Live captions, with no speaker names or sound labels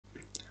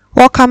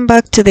Welcome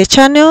back to the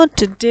channel.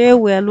 Today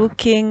we are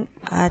looking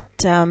at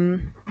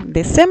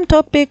the same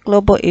topic,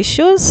 global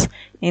issues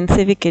in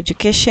civic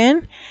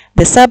education.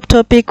 The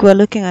subtopic we're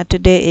looking at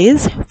today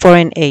is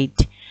foreign aid.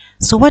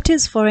 So what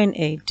is foreign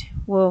aid?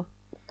 Well,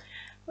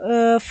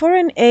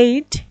 foreign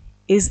aid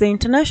is the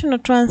international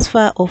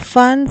transfer of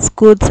funds,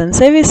 goods and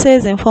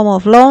services in form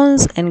of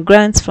loans and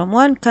grants from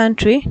one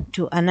country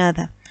to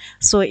another.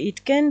 So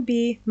it can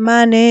be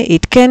money,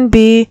 it can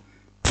be,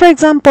 for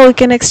example, we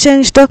can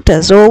exchange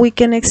doctors, or we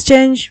can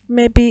exchange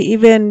maybe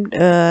even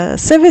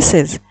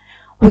services.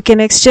 We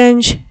can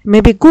exchange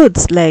maybe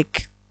goods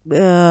like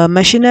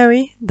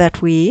machinery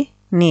that we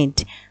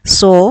need.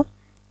 So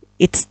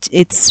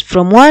it's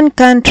from one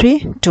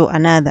country to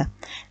another.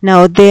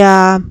 Now there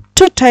are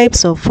two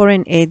types of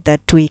foreign aid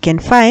that we can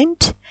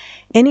find.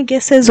 Any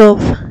guesses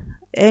of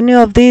any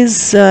of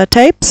these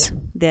types?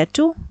 There are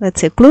two.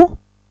 That's a clue.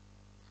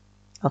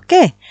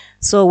 Okay,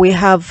 so we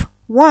have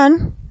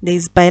one, there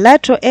is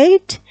bilateral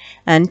aid,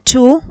 and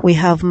two, we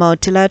have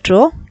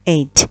multilateral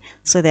aid.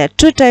 So there are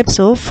two types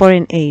of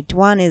foreign aid.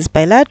 One is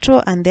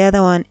bilateral and the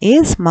other one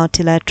is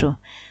multilateral.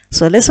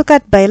 So let's look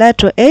at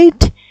bilateral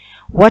aid.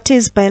 What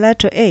is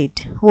bilateral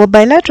aid? Well,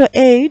 bilateral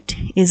aid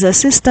is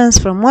assistance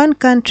from one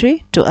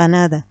country to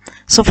another.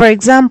 So for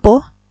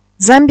example,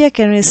 Zambia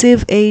can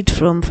receive aid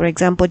from, for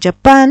example,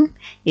 Japan.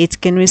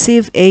 It can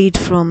receive aid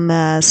from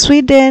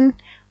Sweden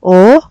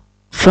or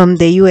from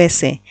the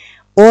USA.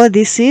 Or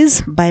this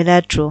is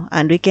bilateral,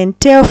 and we can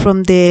tell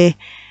from the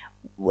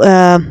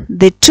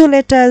two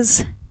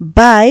letters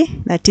bi,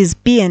 that is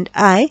B and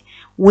I,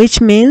 which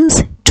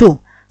means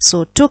two.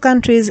 So two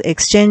countries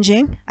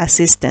exchanging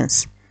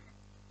assistance,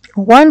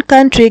 one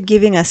country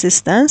giving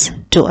assistance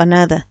to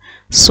another.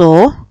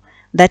 So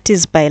that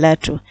is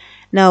bilateral.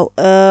 Now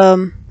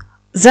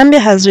Zambia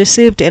has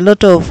received a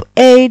lot of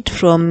aid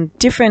from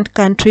different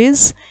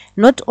countries,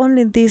 not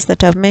only these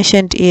that I've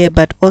mentioned here,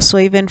 but also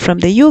even from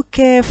the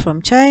UK,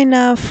 from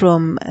China,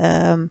 from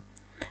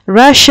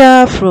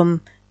Russia,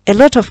 from a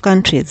lot of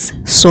countries.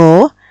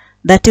 So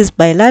that is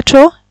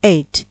bilateral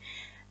aid.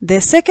 The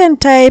second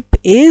type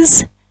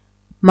is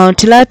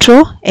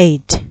multilateral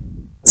aid.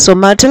 So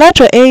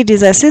multilateral aid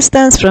is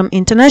assistance from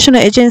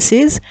international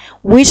agencies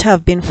which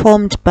have been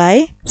formed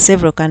by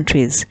several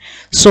countries.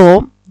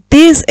 So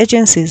these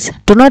agencies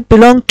do not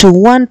belong to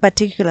one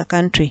particular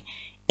country.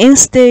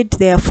 Instead,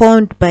 they are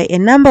formed by a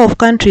number of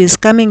countries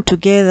coming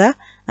together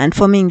and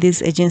forming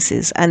these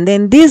agencies. And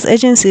then these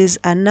agencies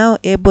are now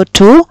able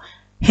to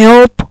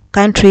help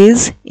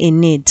countries in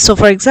need. So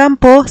for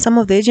example, some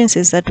of the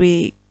agencies that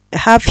we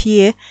have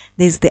here,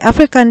 there's the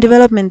African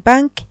Development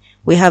Bank,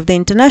 we have the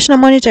International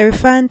Monetary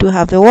Fund, we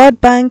have the World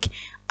Bank,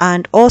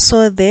 and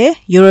also the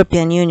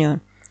European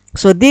Union.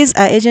 So these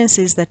are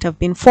agencies that have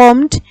been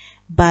formed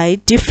by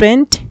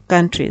different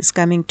countries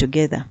coming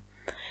together.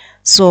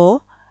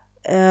 So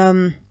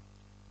foreign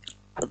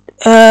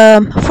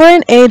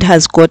aid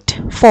has got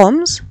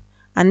forms,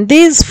 and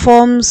these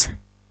forms,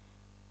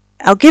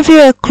 I'll give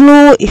you a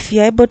clue if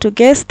you're able to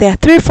guess. There are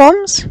three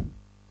forms.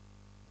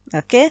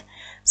 Okay,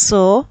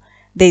 so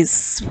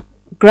there's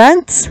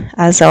grants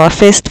as our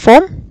first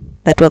form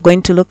that we're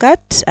going to look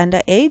at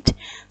under aid.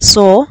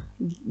 So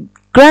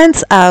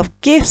grants are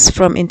gifts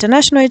from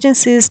international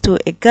agencies to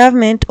a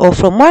government, or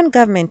from one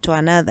government to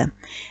another.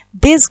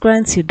 These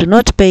grants, you do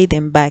not pay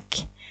them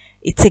back.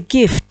 It's a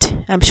gift.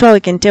 I'm sure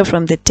we can tell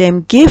from the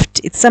term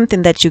gift. It's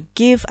something that you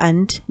give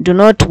and do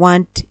not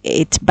want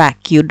it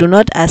back. You do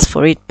not ask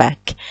for it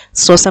back.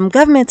 So some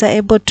governments are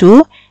able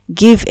to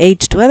give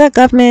aid to other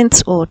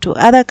governments, or to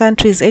other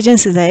countries.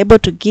 Agencies are able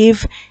to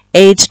give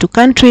aid to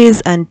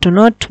countries and they're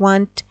not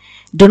going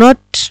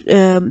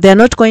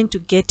to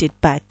get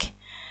it back.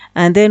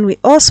 And then we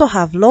also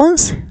have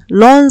loans.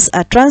 Loans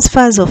are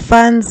transfers of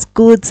funds,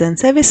 goods and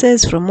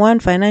services from one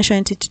financial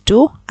entity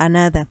to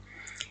another.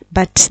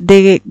 But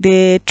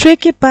the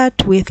tricky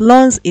part with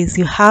loans is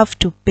you have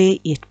to pay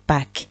it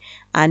back.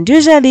 And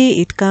usually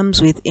it comes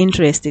with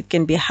interest. It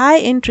can be high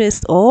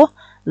interest or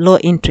low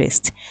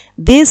interest.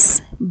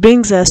 This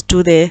brings us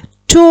to the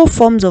two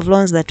forms of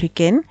loans that we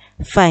can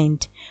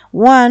find.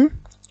 One,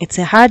 it's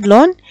a hard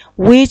loan,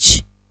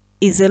 which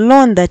is a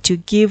loan that you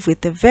give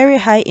with a very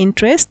high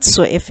interest.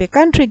 So if a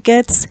country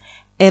gets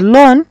a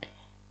loan,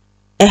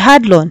 a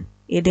hard loan,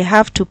 they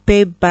have to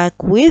pay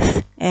back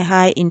with a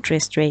high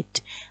interest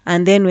rate.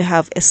 And then we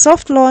have a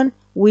soft loan,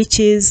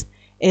 which is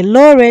a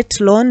low rate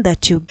loan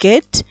that you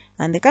get,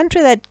 and the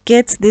country that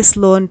gets this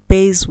loan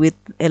pays with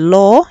a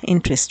low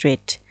interest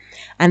rate.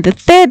 And the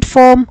third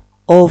form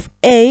of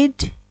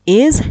aid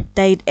is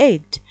tied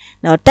aid.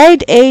 Now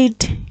tied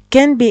aid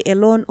can be a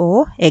loan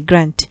or a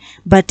grant,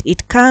 but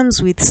it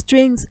comes with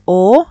strings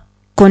or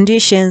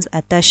conditions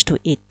attached to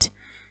it.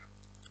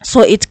 So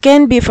it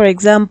can be, for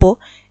example,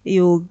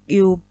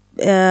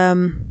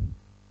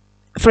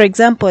 for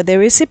example, the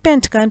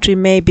recipient country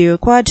may be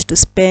required to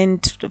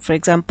spend, for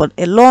example,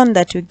 a loan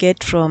that you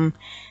get from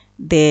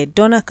the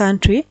donor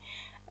country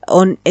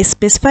on a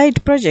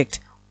specified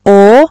project,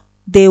 or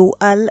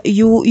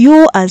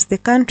you as the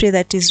country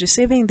that is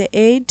receiving the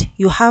aid,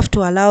 you have to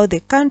allow the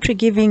country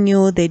giving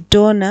you the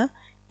donor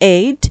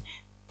aid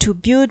to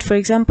build, for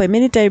example, a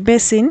military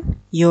base in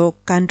your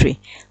country.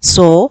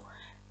 So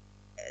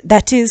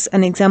that is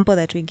an example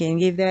that we can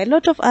give. There are a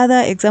lot of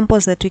other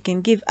examples that we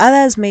can give.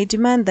 Others may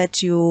demand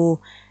that you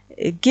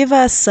give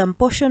us some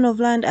portion of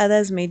land.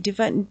 Others may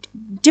demand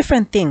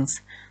different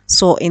things.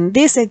 So in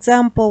this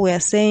example, we are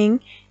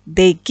saying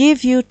they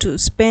give you to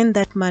spend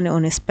that money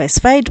on a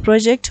specified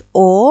project,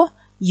 or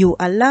you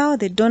allow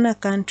the donor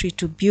country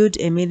to build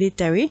a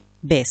military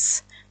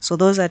base. So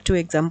those are two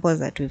examples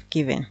that we've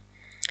given.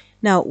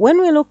 Now,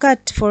 when we look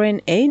at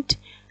foreign aid,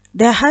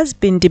 there has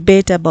been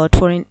debate about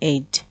foreign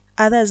aid.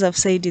 Others have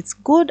said it's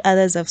good,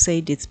 others have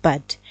said it's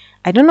bad.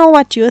 I don't know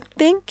what you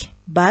think,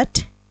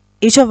 but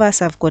each of us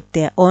have got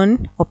their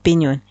own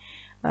opinion.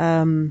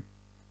 I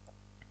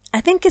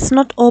think it's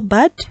not all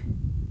bad.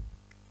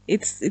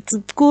 It's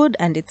good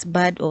and it's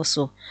bad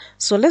also.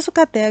 So let's look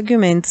at the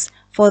arguments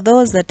for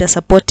those that are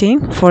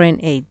supporting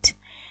foreign aid.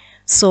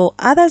 So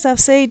others have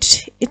said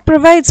it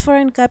provides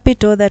foreign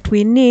capital that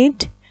we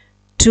need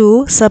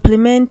to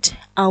supplement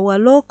our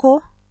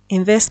local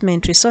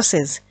investment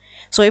resources.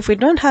 So if we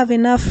don't have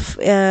enough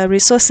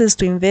resources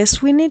to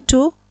invest, we need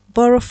to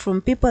borrow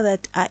from people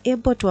that are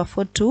able to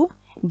afford to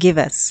give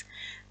us.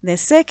 The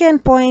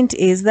second point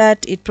is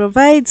that it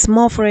provides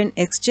more foreign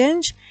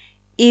exchange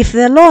if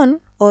the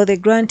loan or the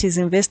grant is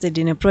invested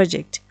in a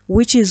project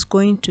which is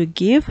going to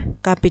give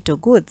capital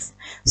goods.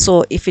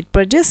 So if it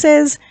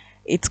produces,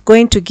 it's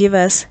going to give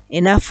us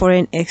enough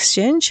foreign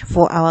exchange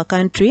for our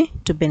country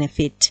to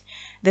benefit.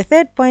 The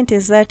third point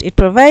is that it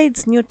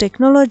provides new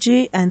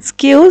technology and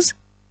skills.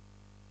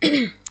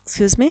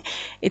 Excuse me.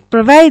 It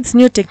provides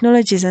new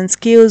technologies and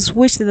skills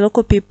which the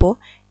local people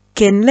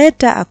can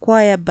later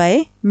acquire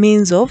by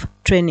means of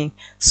training.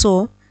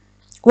 So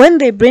when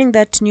they bring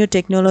that new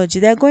technology,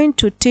 they are going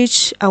to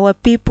teach our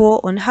people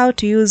on how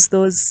to use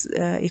those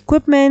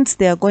equipments.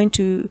 They are going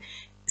to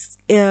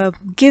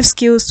give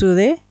skills to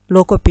the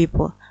local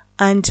people.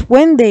 And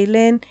when they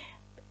learn,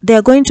 they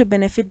are going to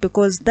benefit,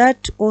 because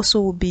that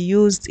also will be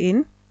used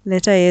in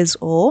later years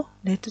or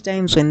later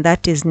times when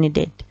that is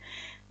needed.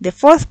 The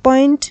fourth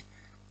point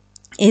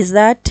is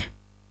that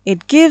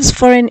it gives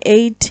foreign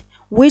aid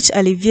which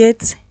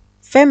alleviates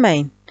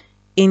famine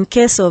in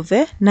case of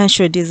a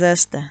natural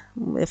disaster.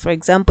 For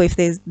example, if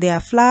there are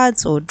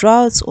floods or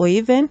droughts or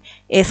even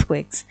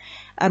earthquakes.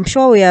 I'm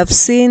sure we have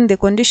seen the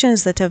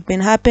conditions that have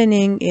been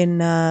happening in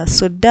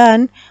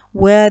Sudan,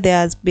 where there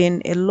has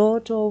been a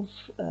lot of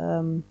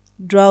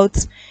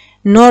droughts,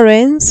 no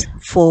rains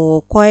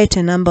for quite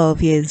a number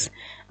of years,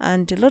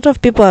 and a lot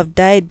of people have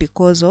died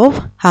because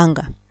of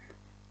hunger.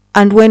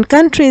 And when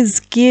countries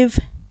give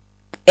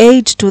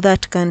aid to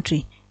that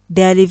country,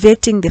 they are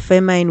alleviating the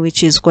famine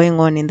which is going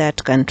on in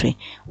that country.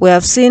 We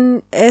have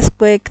seen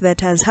earthquake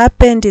that has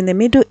happened in the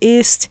Middle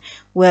East.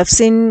 We have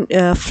seen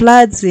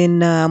floods in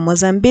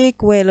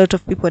Mozambique where a lot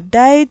of people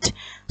died.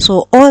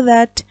 So all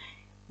that,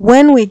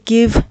 when we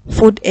give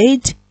food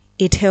aid,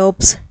 it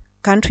helps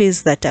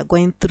countries that are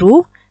going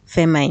through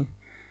famine.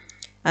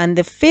 And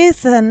the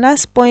fifth and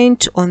last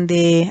point on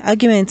the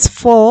arguments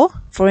for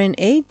foreign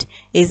aid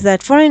is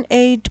that foreign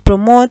aid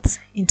promotes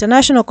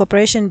international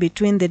cooperation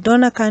between the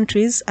donor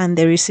countries and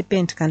the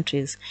recipient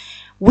countries,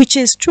 which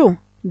is true,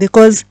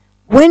 because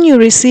when you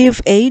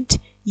receive aid,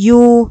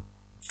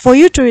 for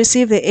you to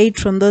receive the aid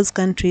from those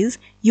countries,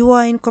 you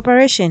are in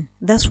cooperation.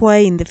 That's why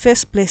in the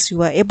first place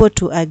you are able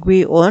to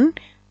agree on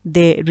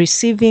the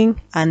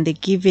receiving and the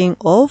giving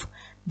of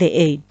the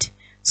aid.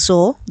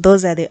 So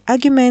those are the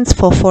arguments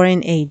for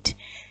foreign aid.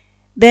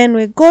 Then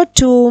we go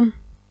to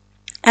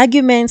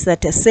arguments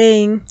that are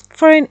saying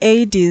foreign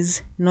aid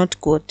is not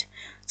good.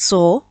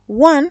 So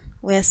one,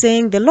 we are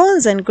saying the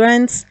loans and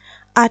grants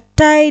are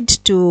tied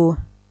to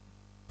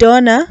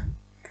the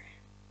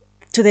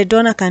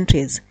donor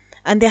countries,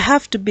 and they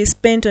have to be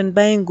spent on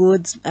buying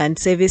goods and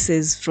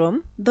services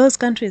from those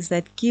countries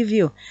that give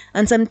you.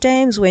 And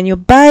sometimes when you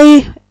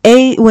buy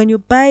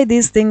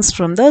these things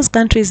from those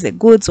countries, the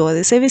goods or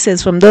the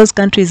services from those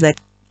countries that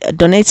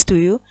donate to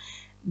you,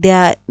 they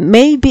are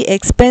maybe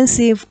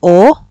expensive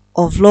or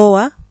of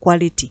lower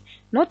quality.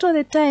 Not all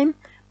the time,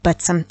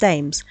 but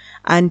sometimes.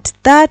 And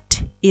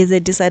that is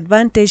a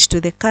disadvantage to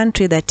the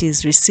country that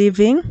is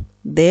receiving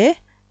the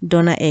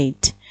donor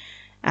aid.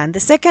 And the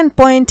second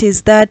point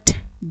is that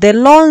the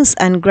loans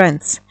and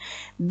grants,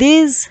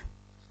 these,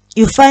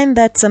 you find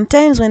that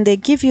sometimes when they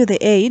give you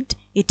the aid,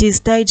 it is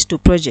tied to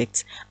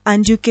projects,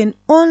 and you can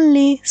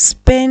only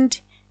spend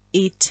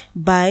it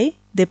by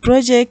the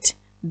project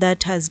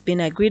that has been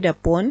agreed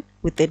upon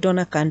with the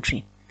donor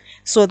country.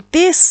 So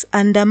this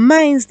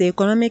undermines the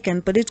economic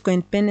and political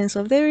independence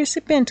of the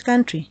recipient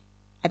country.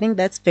 I think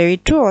that's very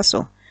true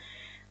also.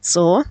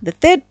 So the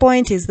third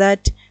point is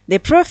that the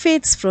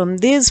profits from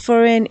these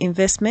foreign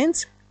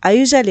investments are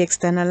usually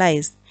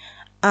externalized,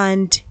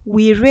 and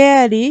we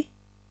rarely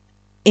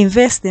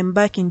invest them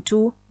back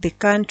into the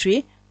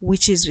country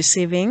which is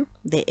receiving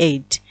the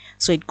aid.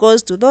 So it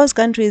goes to those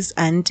countries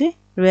and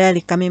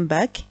rarely coming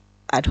back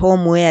at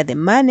home where the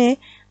money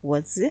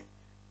was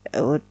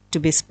to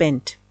be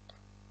spent.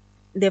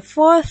 The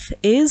fourth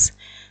is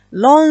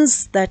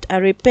loans that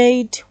are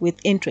repaid with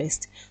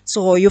interest.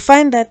 So you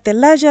find that the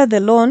larger the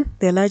loan,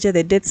 the larger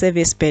the debt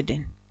service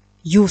burden.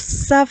 You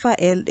suffer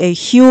a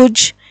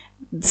huge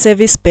debt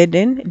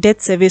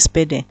service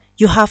burden.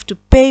 You have to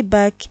pay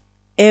back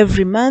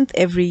every month,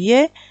 every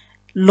year,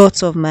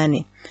 lots of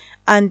money.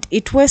 And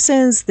it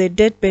worsens the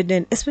debt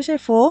burden, especially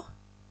for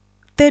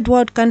third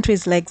world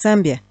countries like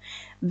Zambia.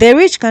 The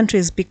rich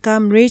countries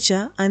become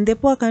richer and the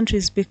poor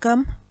countries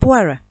become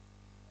poorer.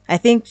 I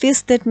think this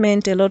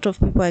statement, a lot of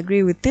people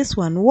agree with this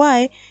one.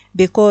 Why?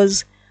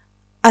 Because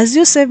as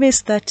you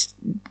service that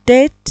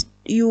debt,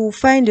 you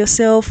find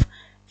yourself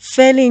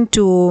failing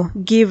to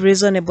give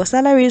reasonable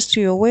salaries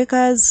to your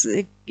workers,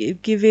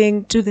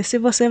 giving to the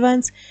civil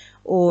servants,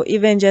 or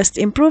even just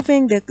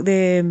improving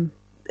the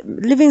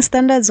living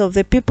standards of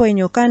the people in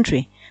your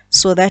country.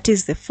 So that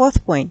is the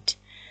fourth point.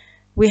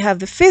 We have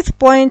the fifth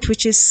point,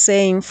 which is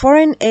saying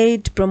foreign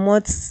aid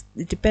promotes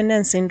the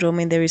dependent syndrome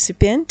in the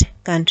recipient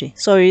country.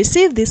 So we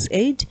receive this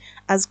aid,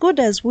 as good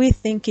as we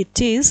think it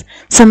is,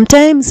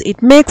 sometimes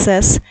it makes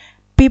us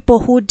people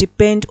who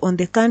depend on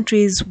the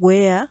countries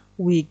where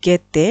we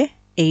get the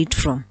aid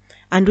from,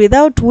 and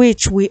without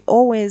which we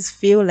always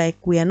feel like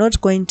we are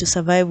not going to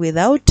survive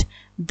without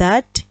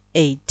that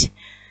aid.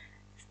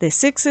 The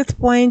sixth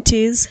point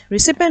is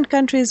recipient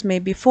countries may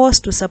be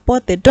forced to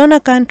support the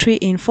donor country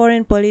in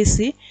foreign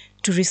policy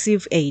to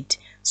receive aid.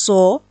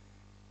 So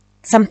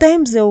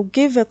sometimes they'll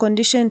give a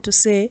condition to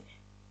say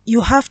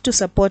you have to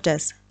support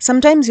us.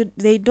 Sometimes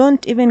they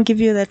don't even give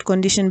you that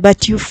condition,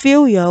 but you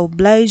feel you are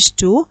obliged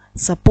to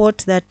support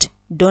that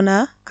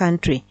donor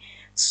country.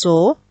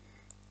 So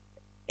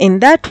in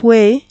that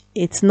way,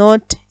 it's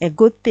not a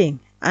good thing.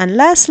 And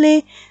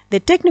lastly, the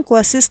technical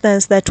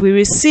assistance that we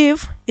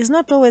receive is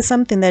not always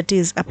something that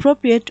is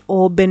appropriate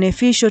or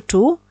beneficial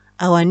to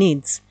our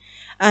needs.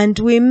 And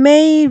we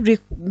may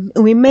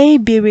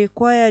be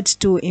required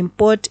to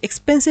import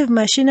expensive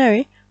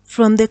machinery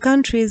from the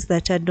countries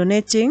that are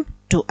donating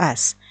to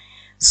us.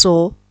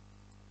 So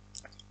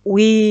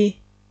we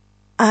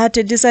are at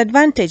a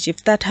disadvantage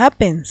if that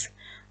happens.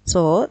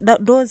 So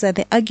those are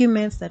the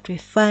arguments that we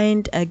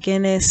find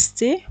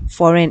against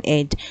foreign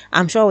aid.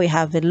 I'm sure we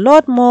have a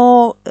lot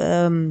more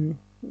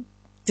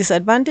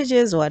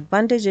disadvantages or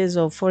advantages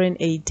of foreign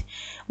aid.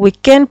 We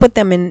can put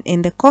them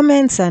in the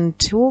comments and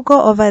we'll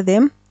go over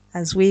them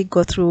as we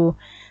go through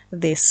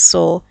this.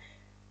 So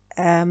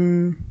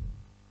the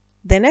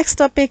next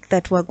topic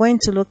that we're going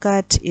to look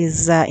at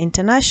is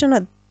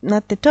international,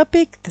 not the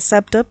topic, the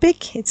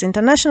subtopic. It's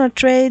international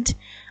trade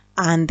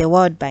and the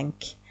World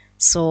Bank.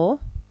 So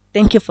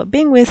thank you for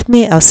being with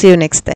me. I'll see you next time.